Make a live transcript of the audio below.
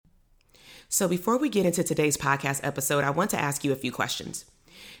So before we get into today's podcast episode, I want to ask you a few questions.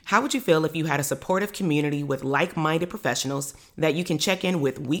 How would you feel if you had a supportive community with like-minded professionals that you can check in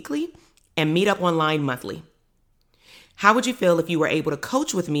with weekly and meet up online monthly? How would you feel if you were able to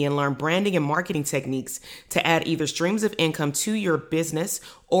coach with me and learn branding and marketing techniques to add either streams of income to your business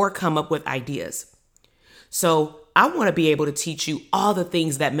or come up with ideas? So I want to be able to teach you all the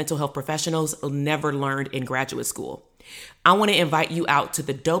things that mental health professionals never learned in graduate school. I want to invite you out to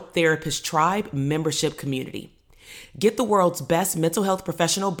the Dope Therapist Tribe membership community. Get the world's best mental health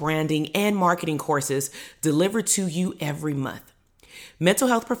professional branding and marketing courses delivered to you every month. Mental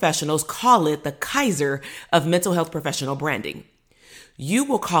health professionals call it the Kaiser of mental health professional branding. You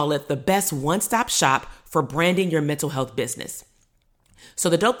will call it the best one-stop shop for branding your mental health business. So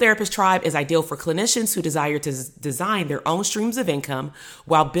the Dope Therapist Tribe is ideal for clinicians who desire to design their own streams of income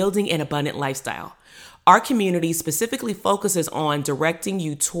while building an abundant lifestyle. Our community specifically focuses on directing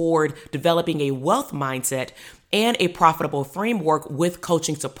you toward developing a wealth mindset and a profitable framework with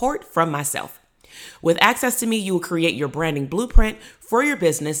coaching support from myself. With access to me, you will create your branding blueprint for your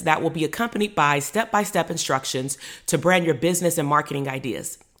business that will be accompanied by step-by-step instructions to brand your business and marketing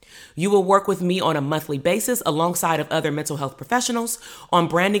ideas. You will work with me on a monthly basis alongside of other mental health professionals on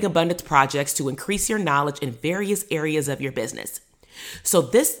branding abundance projects to increase your knowledge in various areas of your business. So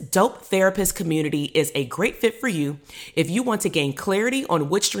this Dope Therapist community is a great fit for you if you want to gain clarity on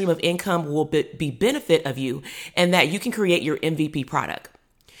which stream of income will be benefit of you and that you can create your MVP product.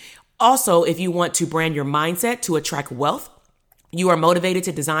 Also, if you want to brand your mindset to attract wealth, you are motivated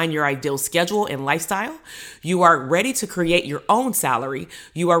to design your ideal schedule and lifestyle, you are ready to create your own salary,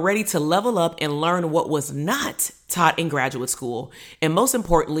 you are ready to level up and learn what was not taught in graduate school, and most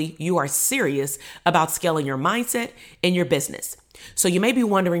importantly, you are serious about scaling your mindset and your business. So you may be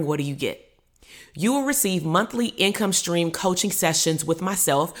wondering, what do you get? You will receive monthly income stream coaching sessions with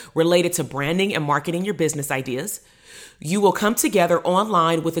myself related to branding and marketing your business ideas. You will come together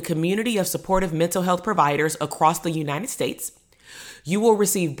online with a community of supportive mental health providers across the United States. You will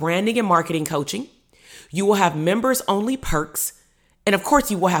receive branding and marketing coaching. You will have members only perks. And of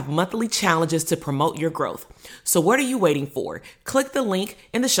course, you will have monthly challenges to promote your growth. So what are you waiting for? Click the link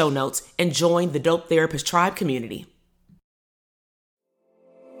in the show notes and join the Dope Therapist Tribe community.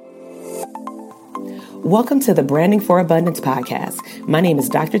 Welcome to the Branding for Abundance podcast. My name is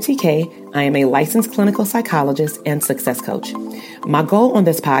Dr. TK. I am a licensed clinical psychologist and success coach. My goal on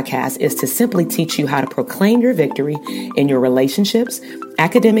this podcast is to simply teach you how to proclaim your victory in your relationships,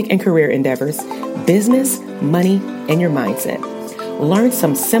 academic and career endeavors, business, money, and your mindset. Learn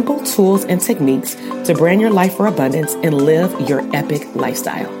some simple tools and techniques to brand your life for abundance and live your epic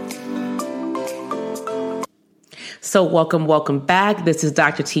lifestyle. So welcome back. This is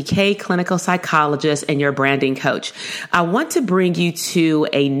Dr. TK, clinical psychologist and your branding coach. I want to bring you to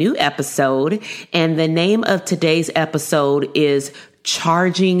a new episode, and the name of today's episode is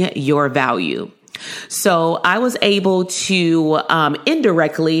Charging Your Value. So I was able to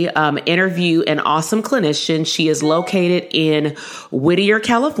indirectly interview an awesome clinician. She is located in Whittier,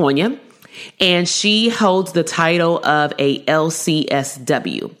 California, and she holds the title of a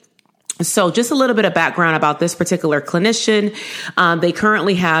LCSW. So just a little bit of background about this particular clinician. They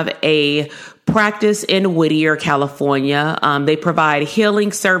currently have a practice in Whittier, California. They provide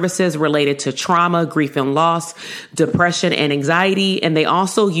healing services related to trauma, grief and loss, depression and anxiety. And they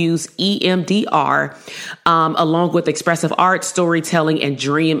also use EMDR, along with expressive art, storytelling, and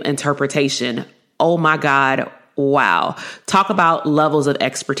dream interpretation. Oh my God. Wow. Talk about levels of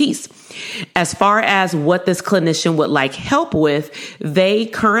expertise. As far as what this clinician would like help with, they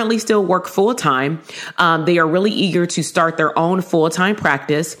currently still work full time. They are really eager to start their own full-time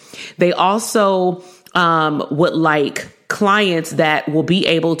practice. They also would like clients that will be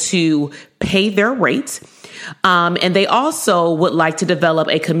able to pay their rates. And they also would like to develop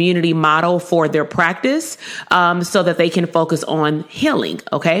a community model for their practice so that they can focus on healing.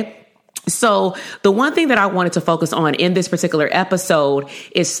 Okay. So the one thing that I wanted to focus on in this particular episode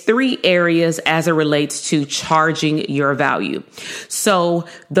is 3 areas as it relates to charging your value. So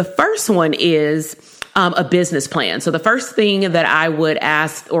the first one is a business plan. So the first thing that I would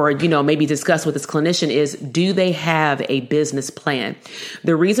ask or, maybe discuss with this clinician is, do they have a business plan?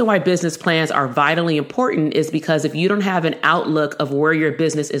 The reason why business plans are vitally important is because if you don't have an outlook of where your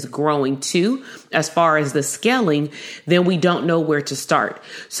business is growing to, as far as the scaling, then we don't know where to start.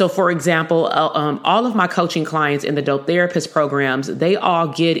 So for example, all of my coaching clients in the Dope Therapist programs, they all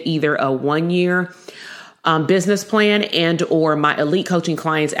get either a 1-year business plan, and or my elite coaching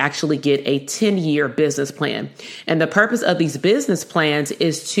clients actually get a 10-year business plan. And the purpose of these business plans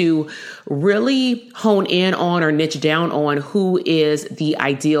is to really hone in on or niche down on who is the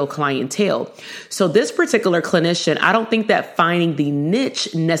ideal clientele. So this particular clinician, I don't think that finding the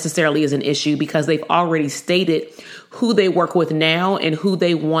niche necessarily is an issue because they've already stated who they work with now and who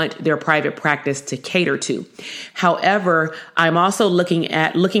they want their private practice to cater to. However, I'm also looking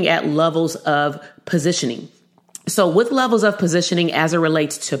at levels of positioning. So with levels of positioning as it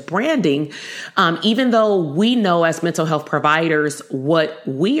relates to branding, even though we know as mental health providers what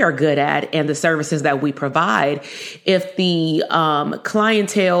we are good at and the services that we provide, if the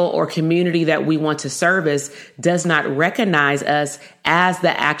clientele or community that we want to service does not recognize us as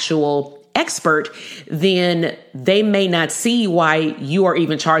the actual expert, then they may not see why you are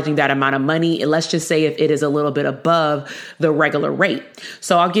even charging that amount of money. And let's just say if it is a little bit above the regular rate.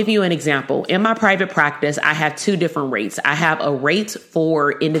 So I'll give you an example. In my private practice, I have two different rates. I have a rate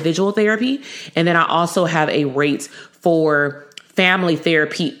for individual therapy, and then I also have a rate for family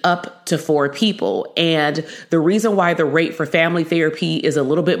therapy up to 4 people. And the reason why the rate for family therapy is a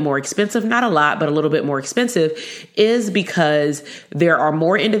little bit more expensive, not a lot, but a little bit more expensive, is because there are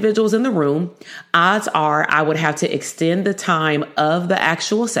more individuals in the room. Odds are I would have to extend the time of the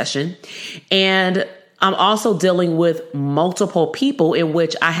actual session. And I'm also dealing with multiple people in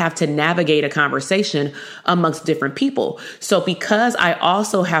which I have to navigate a conversation amongst different people. So because I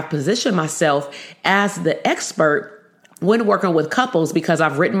also have positioned myself as the expert when working with couples, because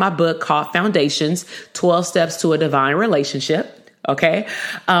I've written my book called Foundations, 12 Steps to a Divine Relationship. Okay.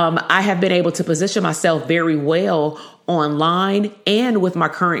 I have been able to position myself very well online and with my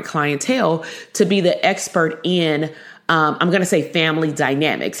current clientele to be the expert in I'm going to say family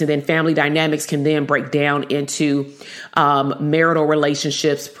dynamics, and then family dynamics can then break down into marital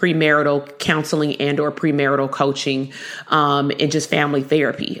relationships, premarital counseling and or premarital coaching, and just family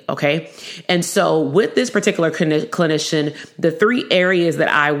therapy. Okay. And so with this particular clinician, the 3 areas that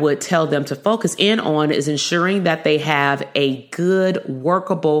I would tell them to focus in on is ensuring that they have a good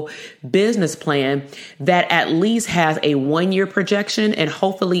workable business plan that at least has a 1-year projection and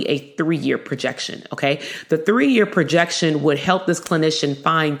hopefully a 3-year projection. Okay. The 3-year projection would help this clinician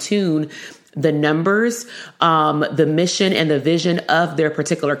fine tune the numbers, the mission and the vision of their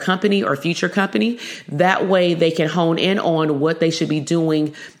particular company or future company. That way they can hone in on what they should be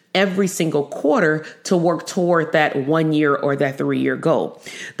doing every single quarter to work toward that 1-year or that 3-year goal.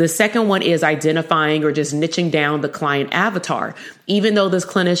 The second one is identifying or just niching down the client avatar. Even though this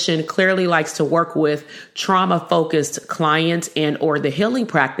clinician clearly likes to work with trauma-focused clients and or the healing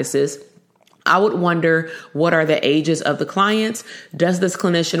practices, I would wonder, what are the ages of the clients? Does this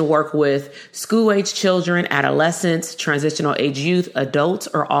clinician work with school-age children, adolescents, transitional age youth, adults,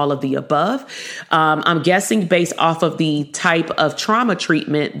 or all of the above? I'm guessing based off of the type of trauma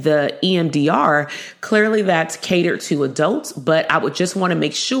treatment, the EMDR, clearly that's catered to adults, but I would just want to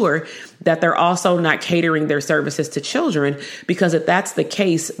make sure that they're also not catering their services to children, because if that's the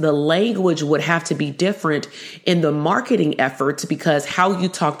case, the language would have to be different in the marketing efforts, because how you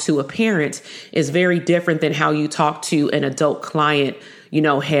talk to a parent is very different than how you talk to an adult client,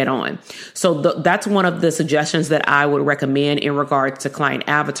 head on. So that's one of the suggestions that I would recommend in regard to client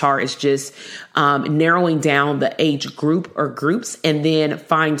avatar is just narrowing down the age group or groups and then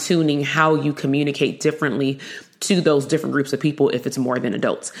fine tuning how you communicate differently to those different groups of people if it's more than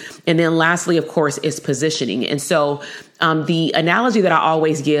adults. And then lastly, of course, is positioning. And so the analogy that I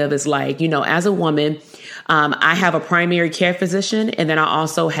always give is like, as a woman, I have a primary care physician and then I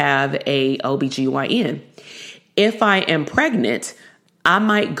also have a OBGYN. If I am pregnant, I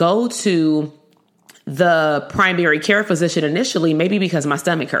might go to the primary care physician initially, maybe because my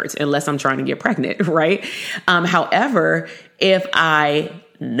stomach hurts, unless I'm trying to get pregnant, right? However, if I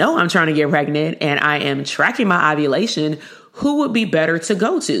know I'm trying to get pregnant and I am tracking my ovulation, who would be better to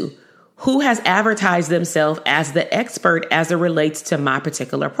go to? Who has advertised themselves as the expert as it relates to my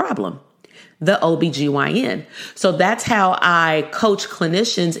particular problem? The OBGYN. So that's how I coach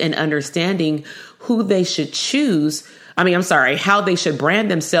clinicians in understanding who they should choose. How they should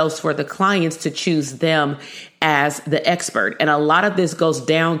brand themselves for the clients to choose them as the expert. And a lot of this goes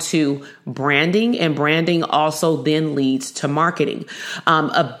down to branding, and branding also then leads to marketing.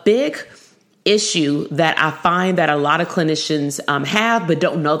 A big issue that I find that a lot of clinicians have but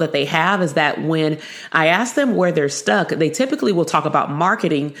don't know that they have is that when I ask them where they're stuck, they typically will talk about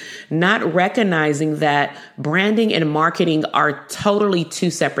marketing, not recognizing that branding and marketing are totally 2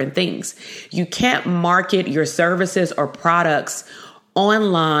 separate things. You can't market your services or products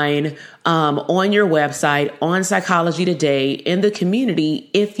online, on your website, on Psychology Today, in the community,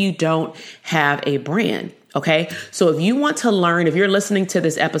 if you don't have a brand. Okay. So if you want to learn, if you're listening to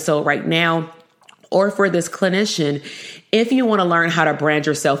this episode right now, or for this clinician, if you want to learn how to brand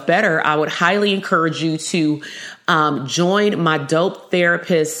yourself better, I would highly encourage you to join my Dope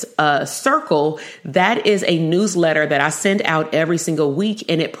Therapist Circle. That is a newsletter that I send out every single week,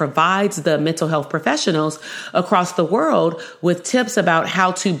 and it provides the mental health professionals across the world with tips about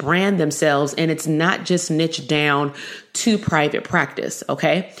how to brand themselves. And it's not just niche down to private practice.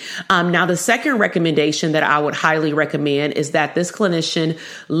 Okay. Now, the second recommendation that I would highly recommend is that this clinician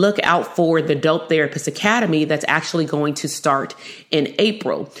look out for the Dope Therapist Academy that's actually going to start in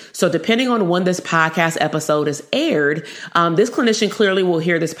April. So depending on when this podcast episode is aired, this clinician clearly will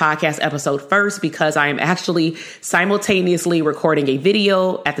hear this podcast episode first, because I am actually simultaneously recording a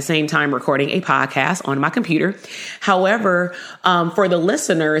video at the same time recording a podcast on my computer. However, for the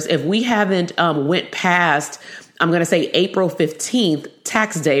listeners, if we haven't went past, I'm going to say April 15th,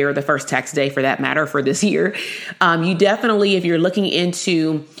 tax day, or the first tax day for that matter for this year, you definitely, if you're looking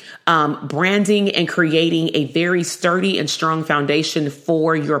into branding and creating a very sturdy and strong foundation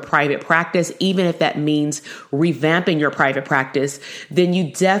for your private practice, even if that means revamping your private practice, then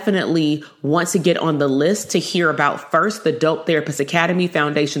you definitely want to get on the list to hear about first the Dope Therapist Academy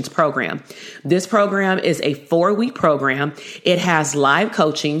Foundations program. This program is a 4-week program. It has live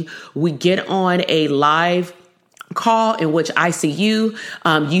coaching. We get on a live call in which I see you,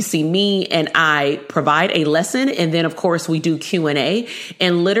 you see me, and I provide a lesson. And then, of course, we do Q&A.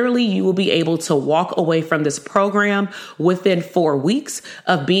 And literally, you will be able to walk away from this program within 4 weeks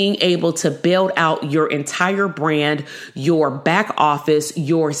of being able to build out your entire brand, your back office,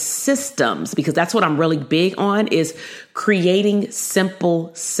 your systems, because that's what I'm really big on, is creating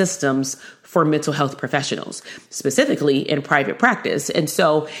simple systems for mental health professionals, specifically in private practice. And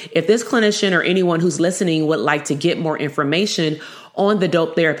so if this clinician or anyone who's listening would like to get more information on the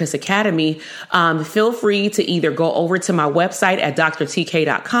Dope Therapist Academy, feel free to either go over to my website at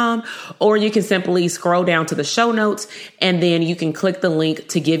drtk.com, or you can simply scroll down to the show notes and then you can click the link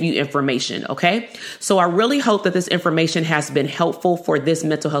to give you information. Okay. So I really hope that this information has been helpful for this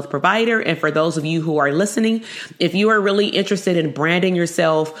mental health provider. And for those of you who are listening, if you are really interested in branding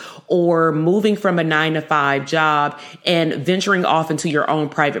yourself or moving from a 9-to-5 job and venturing off into your own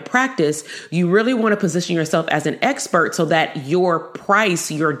private practice, you really want to position yourself as an expert so that your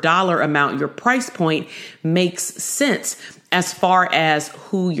price, your dollar amount, your price point makes sense as far as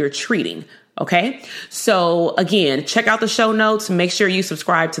who you're treating. Okay. So again, check out the show notes. Make sure you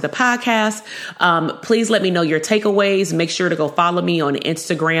subscribe to the podcast. Please let me know your takeaways. Make sure to go follow me on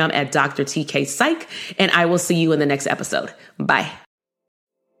Instagram at Dr. TK Psych, and I will see you in the next episode. Bye.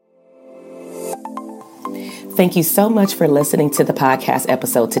 Thank you so much for listening to the podcast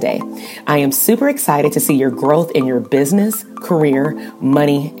episode today. I am super excited to see your growth in your business, career,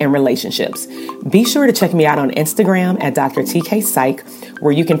 money, and relationships. Be sure to check me out on Instagram at Dr. TK Psych,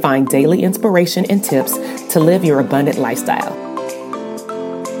 where you can find daily inspiration and tips to live your abundant lifestyle.